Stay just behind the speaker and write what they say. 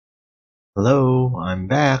Hello, I'm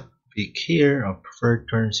back. Vic here of Preferred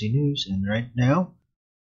Currency News, and right now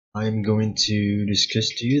I'm going to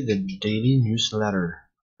discuss to you the daily newsletter.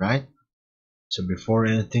 Right? So before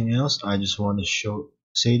anything else, I just want to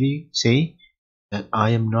say that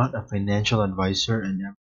I am not a financial advisor, and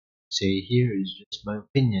everything I say here is just my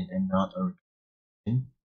opinion and not a recommendation.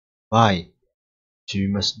 Why? So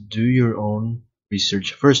you must do your own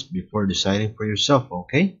research first before deciding for yourself.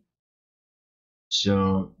 Okay?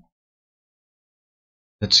 So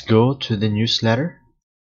let's go to the newsletter.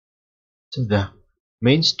 So the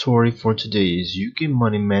main story for today is UK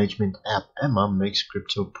money management app Emma makes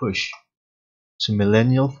crypto push. So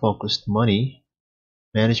millennial-focused money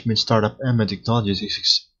management startup Emma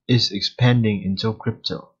Technologies is expanding into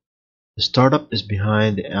crypto. The startup is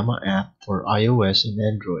behind the Emma app for iOS and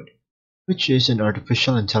Android, which is an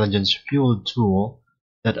artificial intelligence-fueled tool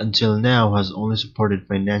that until now has only supported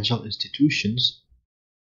financial institutions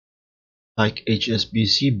like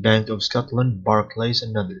HSBC, Bank of Scotland, Barclays,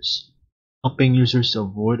 and others, helping users to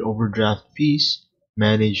avoid overdraft fees,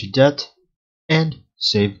 manage debt, and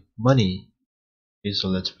save money. Okay, so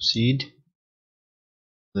let's proceed.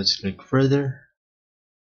 Let's click further.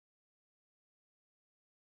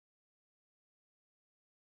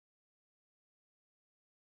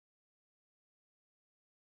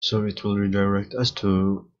 So it will redirect us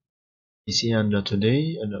to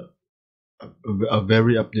ECN.today and a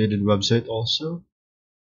very updated website also.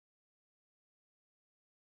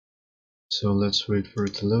 So let's wait for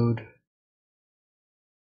it to load.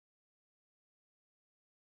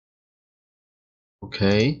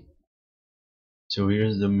 Okay, so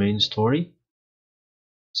here's the main story.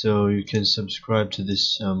 So you can subscribe to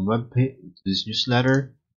this web page, this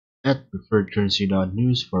newsletter at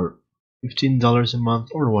PreferredCurrency.News for $15 a month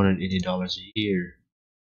or $180 a year.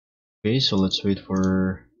 Okay, so let's wait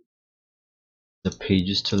for the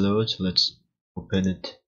pages to load. So let's open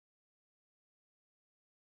it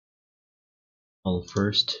all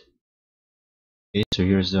first. Okay, so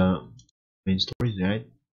here's the main story, right?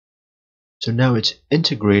 So now it's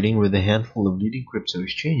integrating with a handful of leading crypto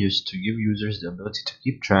exchanges to give users the ability to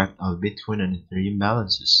keep track of Bitcoin and Ethereum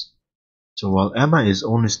balances. So while Emma is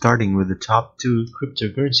only starting with the top two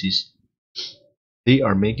cryptocurrencies, they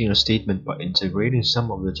are making a statement by integrating some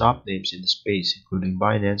of the top names in the space, including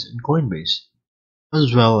Binance and Coinbase,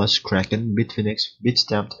 as well as Kraken, Bitfinex,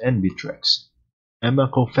 Bitstamp, and Bittrex. Emma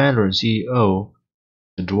co-founder and CEO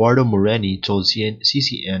Eduardo Moreni told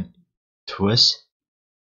CCN Twist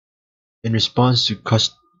in response to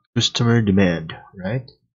customer demand, right?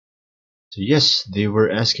 So yes, they were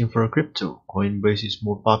asking for a crypto. Coinbase is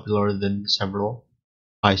more popular than several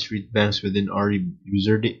high street banks within our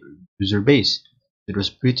user base. It was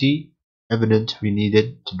pretty evident we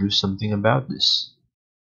needed to do something about this.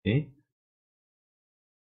 Okay?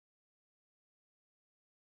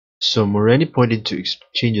 So Moreni pointed to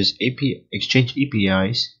exchange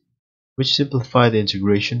APIs, which simplify the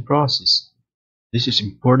integration process. This is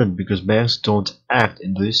important because banks don't act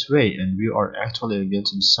in this way, and we are actually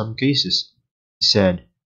against in some cases, he said,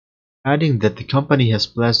 adding that the company has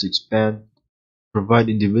plans to expand, provide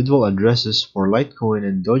individual addresses for Litecoin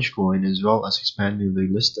and Dogecoin, as well as expanding the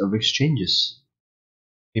list of exchanges.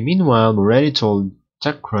 Meanwhile, Moretti told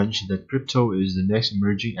TechCrunch that crypto is the next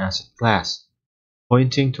emerging asset class,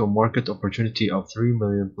 pointing to a market opportunity of 3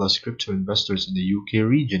 million plus crypto investors in the UK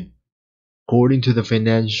region. According to the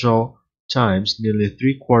Financial Times, nearly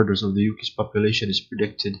three-quarters of the UK's population is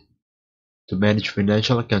predicted to manage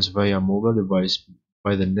financial accounts via a mobile device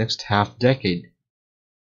by the next half-decade.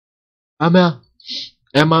 Emma,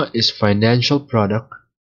 Emma is financial product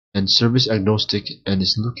and service agnostic and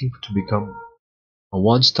is looking to become a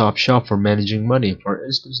one-stop shop for managing money. For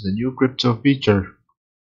instance, the new crypto feature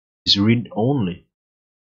is read-only,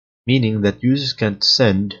 meaning that users can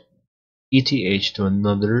send ETH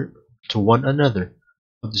to one another,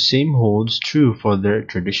 but the same holds true for their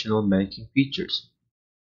traditional banking features.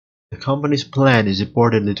 The company's plan is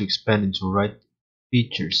reportedly to expand into write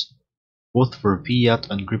features, both for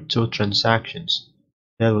fiat and crypto transactions,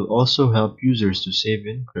 that will also help users to save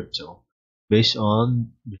in crypto, based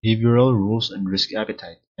on behavioral rules and risk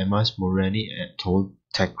appetite, Emmas Moreni told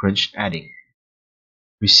TechCrunch, adding,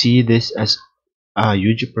 "We see this as a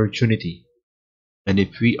huge opportunity, and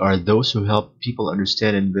if we are those who help people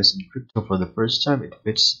understand and invest in crypto for the first time, it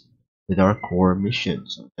fits with our core mission."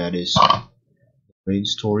 So that is the main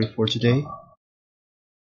story for today.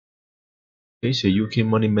 Okay, so UK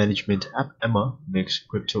money management app Emma makes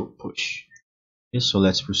crypto push. Okay, so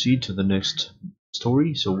let's proceed to the next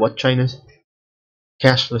story. So what China's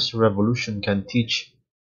cashless revolution can teach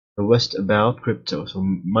the West about crypto. So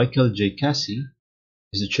Michael J. Casey,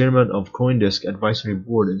 Is the chairman of CoinDesk Advisory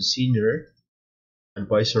Board and senior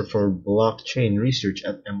advisor for blockchain research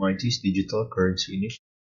at MIT's Digital Currency Initiative.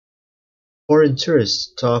 Foreign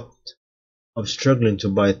tourists talked of struggling to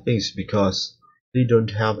buy things because they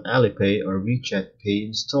don't have Alipay or WeChat Pay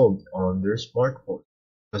installed on their smartphone,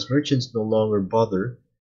 because merchants no longer bother to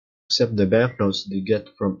accept the banknotes they get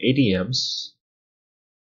from ATMs.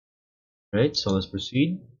 Right, so let's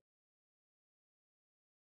proceed.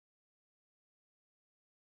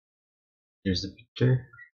 Here's the picture.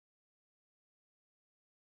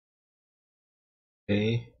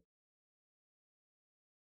 Okay.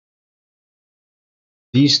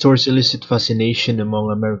 These stores elicit fascination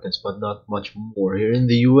among Americans, but not much more. Here in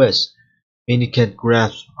the US, many can't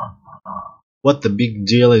grasp what the big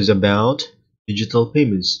deal is about. Digital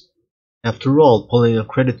payments. After all, pulling a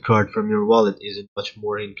credit card from your wallet isn't much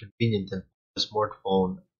more inconvenient than pulling a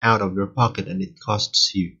smartphone out of your pocket, and it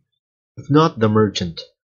costs you, if not the merchant,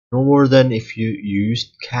 no more than if you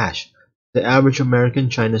used cash. The average American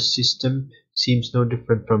China's system seems no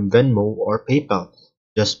different from Venmo or PayPal,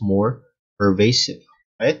 just more pervasive,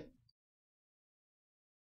 right?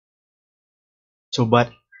 So,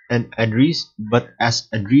 but as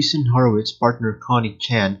Andreessen Horowitz partner Connie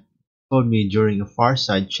Chan told me during a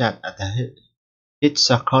fireside chat at the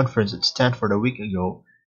HITSA conference at Stanford a week ago,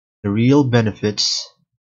 the real benefits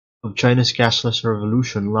of China's cashless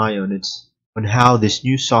revolution lie on how this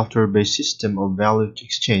new software-based system of value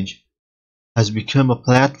exchange has become a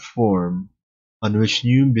platform on which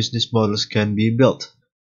new business models can be built.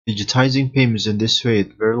 Digitizing payments in this way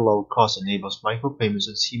at very low cost enables micropayments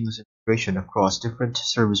and seamless integration across different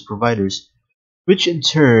service providers, which in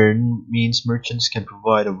turn means merchants can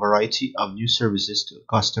provide a variety of new services to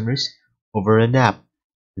customers over an app.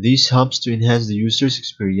 This helps to enhance the user's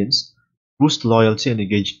experience, boost loyalty and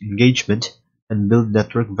engagement, and build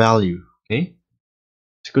network value. Okay?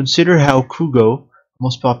 To consider how Kugo,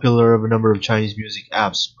 most popular of a number of Chinese music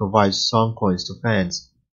apps, provides song coins to fans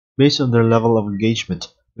based on their level of engagement,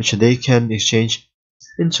 which they can exchange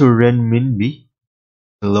into renminbi,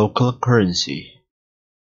 the local currency.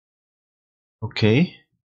 Okay?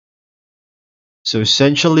 So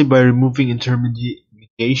essentially, by removing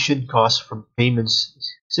intermediation costs from payments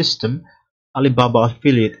system, Alibaba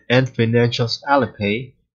Affiliate and Financial's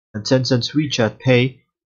Alipay and Tencent's WeChat Pay,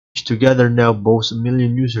 which together now boast a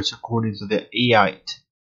million users according to the AI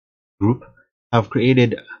group, have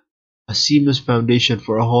created a seamless foundation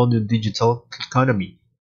for a whole new digital economy.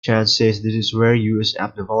 Chan says this is where US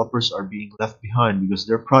app developers are being left behind because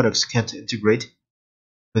their products can't integrate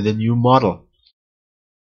with the new model.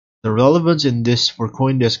 The relevance in this for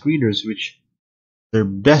CoinDesk readers, which they're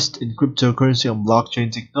best in cryptocurrency and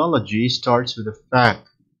blockchain technology, starts with the fact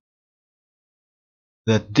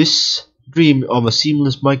that this dream of a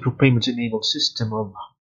seamless micropayments-enabled system of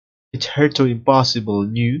hitherto impossible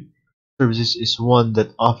new services is one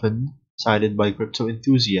that often cited by crypto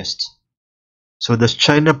enthusiasts. So does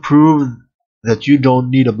China prove that you don't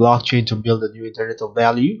need a blockchain to build a new Internet of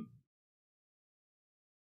Value,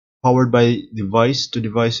 powered by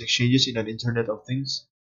device-to-device exchanges in an Internet of Things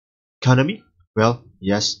economy? Well,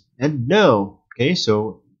 yes and no. Okay,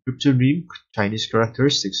 so Crypto Dream Chinese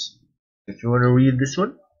characteristics. If you want to read this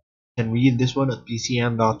one, you can read this one at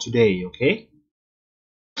pcm.today, okay?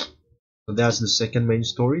 So that's the second main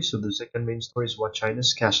story. So the second main story is what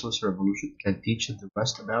China's cashless revolution can teach the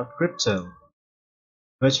West about crypto.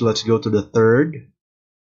 Alright, so let's go to the third.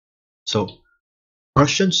 So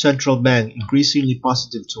Russian central bank increasingly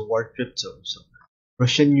positive toward crypto. So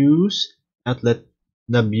Russian news outlet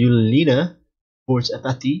Nabulina reports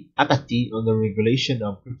apathy on the regulation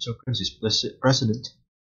of cryptocurrencies. President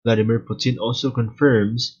Vladimir Putin also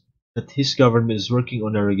confirms that his government is working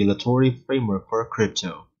on a regulatory framework for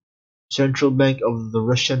crypto. Central Bank of the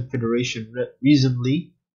Russian Federation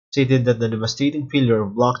recently stated that the devastating failure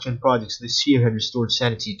of blockchain projects this year had restored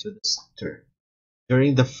sanity to the sector.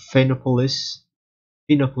 During the Phenopolis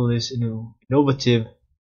Innovative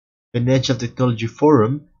Financial Technology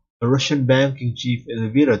Forum, the Russian banking chief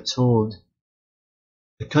Elvira told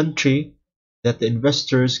the country that the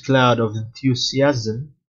investors' cloud of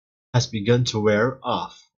enthusiasm has begun to wear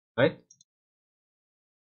off. Right?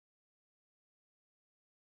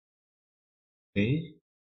 Okay.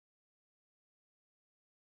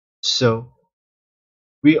 So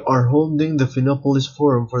we are holding the Phenopolis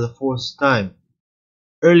Forum for the fourth time.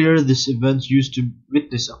 Earlier, this event used to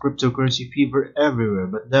witness a cryptocurrency fever everywhere,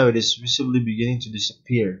 but now it is visibly beginning to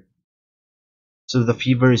disappear. So the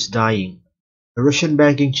fever is dying. The Russian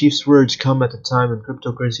banking chief's words come at a time when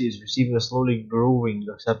cryptocurrency is receiving a slowly growing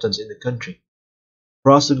acceptance in the country.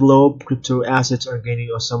 Across the globe, crypto assets are gaining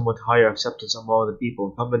a somewhat higher acceptance among the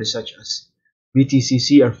people. Companies such as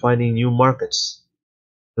BTCC are finding new markets.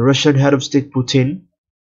 The Russian head of state Putin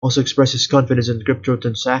also expressed his confidence in crypto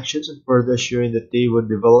transactions and further assuring that they would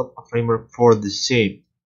develop a framework for the same.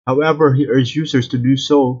 However, he urged users to do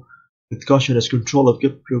so with caution as control of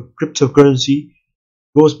cryptocurrency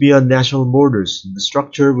goes beyond national borders. The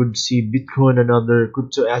structure would see Bitcoin and other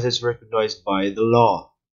crypto assets recognized by the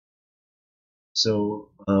law. So,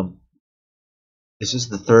 this is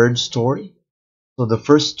the third story. So the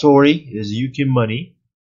first story is UK Money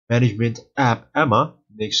Management app Emma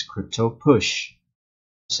makes crypto push.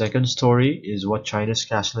 The second story is what China's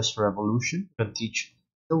cashless revolution can teach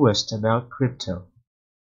the West about crypto.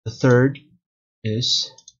 The third is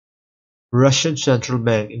Russian central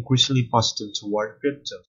bank increasingly positive toward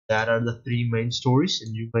crypto. That are the three main stories,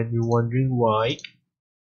 and you might be wondering why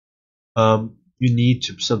you need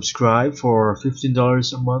to subscribe for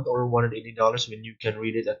 $15 a month or $180 when you can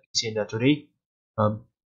read it at PCN.today.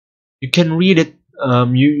 You can read it.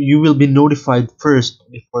 You will be notified first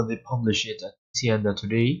before they publish it at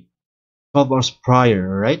PCN.today, 12 hours prior.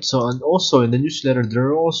 Right. So, and also in the newsletter there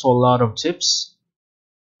are also a lot of tips.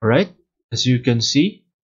 Right, as you can see,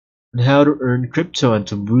 on how to earn crypto and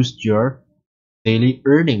to boost your daily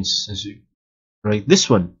earnings. Like this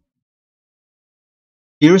one.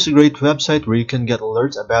 Here's a great website where you can get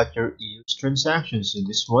alerts about your EOS transactions. So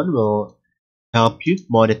this one will help you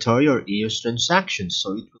monitor your EOS transactions.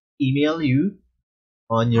 So it will email you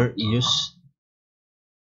on your EOS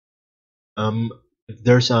if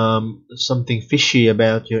there's something fishy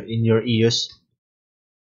about your EOS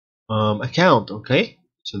account. Okay,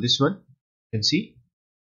 so this one you can see,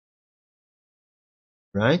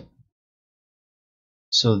 right?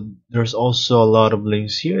 So there's also a lot of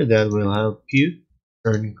links here that will help you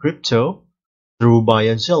earn crypto through buy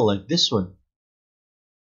and sell, like this one.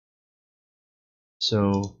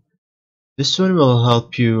 So this one will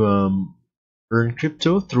help you earn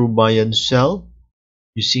crypto through buy and sell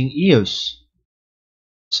using EOS.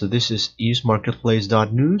 So this is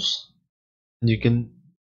EOSmarketplace.News, and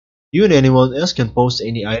you and anyone else can post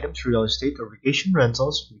any items, real estate or vacation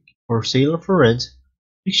rentals for sale or for rent,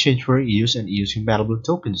 exchange for EOS and EOS compatible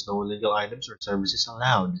tokens. No illegal items or services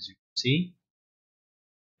allowed. As you can see,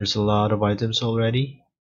 there's a lot of items already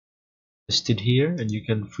listed here, and you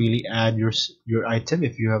can freely add your item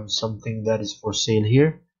if you have something that is for sale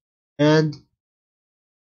here, and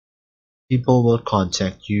people will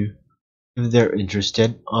contact you if they're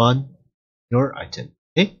interested on your item.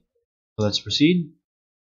 Okay, so let's proceed.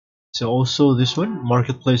 So also this one,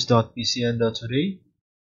 marketplace.pcn.today.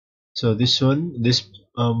 So this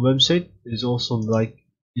website is also like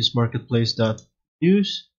this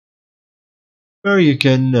marketplace.news, where you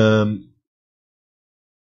can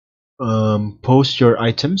post your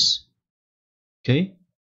items, okay,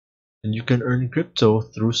 and you can earn crypto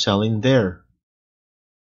through selling there,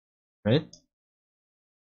 right?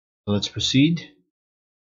 So let's proceed.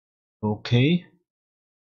 Okay,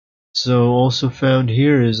 so also found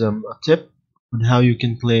here is a tip on how you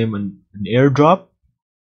can claim an airdrop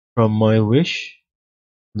from My Wish.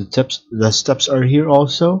 The steps are here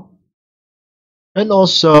also, and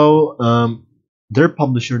also their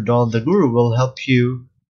publisher Don the Guru will help you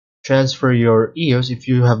transfer your EOS if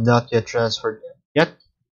you have not yet transferred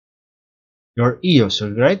your EOS,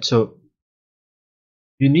 right? So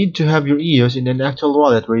you need to have your EOS in an actual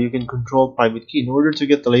wallet where you can control private key in order to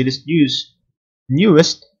get the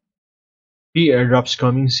newest free airdrops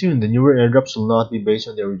coming soon. The newer airdrops will not be based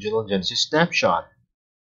on the original Genesis snapshot.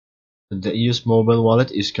 The EOS mobile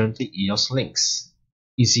wallet is currently EOS Links,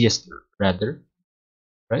 easiest rather,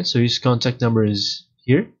 right? So his contact number is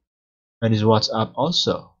here, and his WhatsApp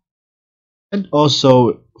also. And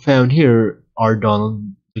also found here are Donald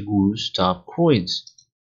the Guru's top coins.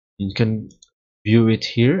 You can view it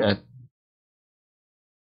here at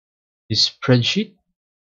his spreadsheet.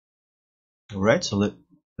 Alright, so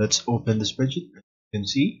let's open the spreadsheet. As you can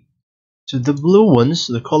see, so the blue ones,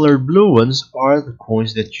 the color blue ones, are the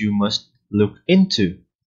coins that you must look into.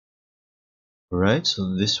 Alright,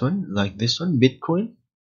 so this one, like this one, Bitcoin.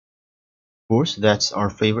 Of course, that's our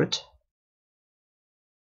favorite.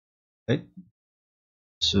 Right?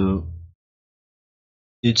 So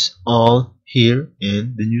it's all here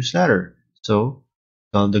in the newsletter. So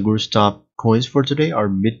the Guru's top coins for today are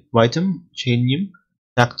Bitvitum, Chainium,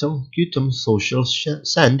 Tactum, Qtum, Social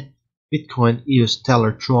Send, Bitcoin, EOS,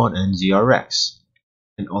 Stellar, Tron, and ZRX.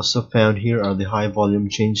 And also found here are the high volume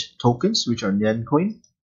change tokens, which are Nencoin,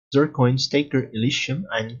 Zircoin, Staker, Elysium,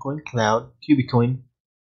 Ironcoin, Cloud, Cubicoin,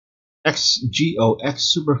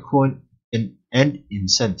 XGOX, Supercoin, and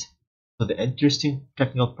Incent. So the interesting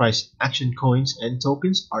technical price action coins and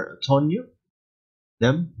tokens are Antonio,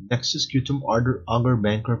 Them, Nexus, Qtum, Augur,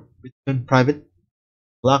 Bankrupt, Bitcoin Private,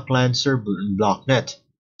 Block Lancer, and Blocknet.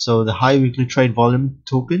 So the high weekly trade volume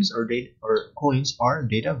tokens or coins are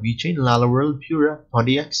Data, VeChain, LalaWorld, Pura,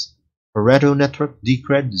 PodiX, Pareto Network,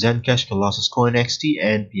 Decred, Zencash, Colossus Coin XT,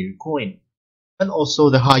 and Peercoin. And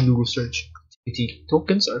also the high research activity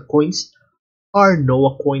tokens or coins are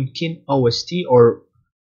Noah Coin, Kin, OST, or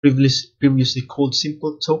previously called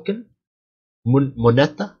Simple Token,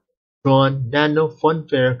 Moneta, Tron, Nano,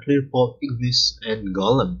 Funfair, Clearport, Ignis, and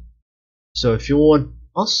Golem. So if you want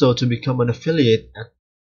also to become an affiliate at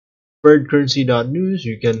PreferredCurrency.News,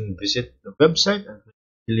 you can visit the website and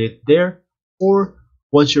affiliate there. Or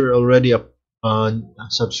once you're already a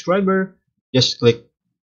subscriber, just click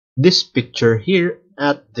this picture here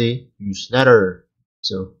at the newsletter.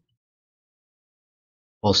 So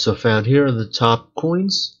also found here are the top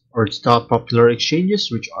coins or top popular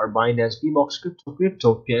exchanges, which are Binance, Bbox,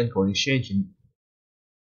 Cryptopia, and CoinExchange.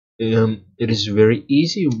 It is very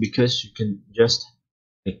easy because you can just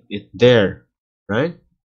click it there, right?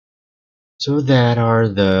 So that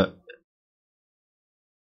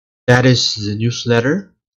is the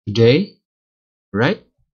newsletter today, right?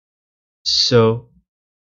 So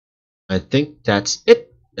I think that's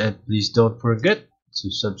it. And please don't forget to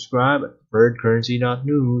subscribe at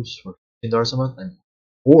PreferredCurrency.News for $15 a month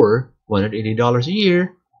or $180 a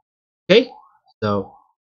year. Okay? So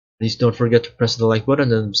please don't forget to press the like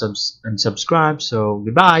button and subscribe. So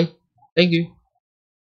goodbye. Thank you.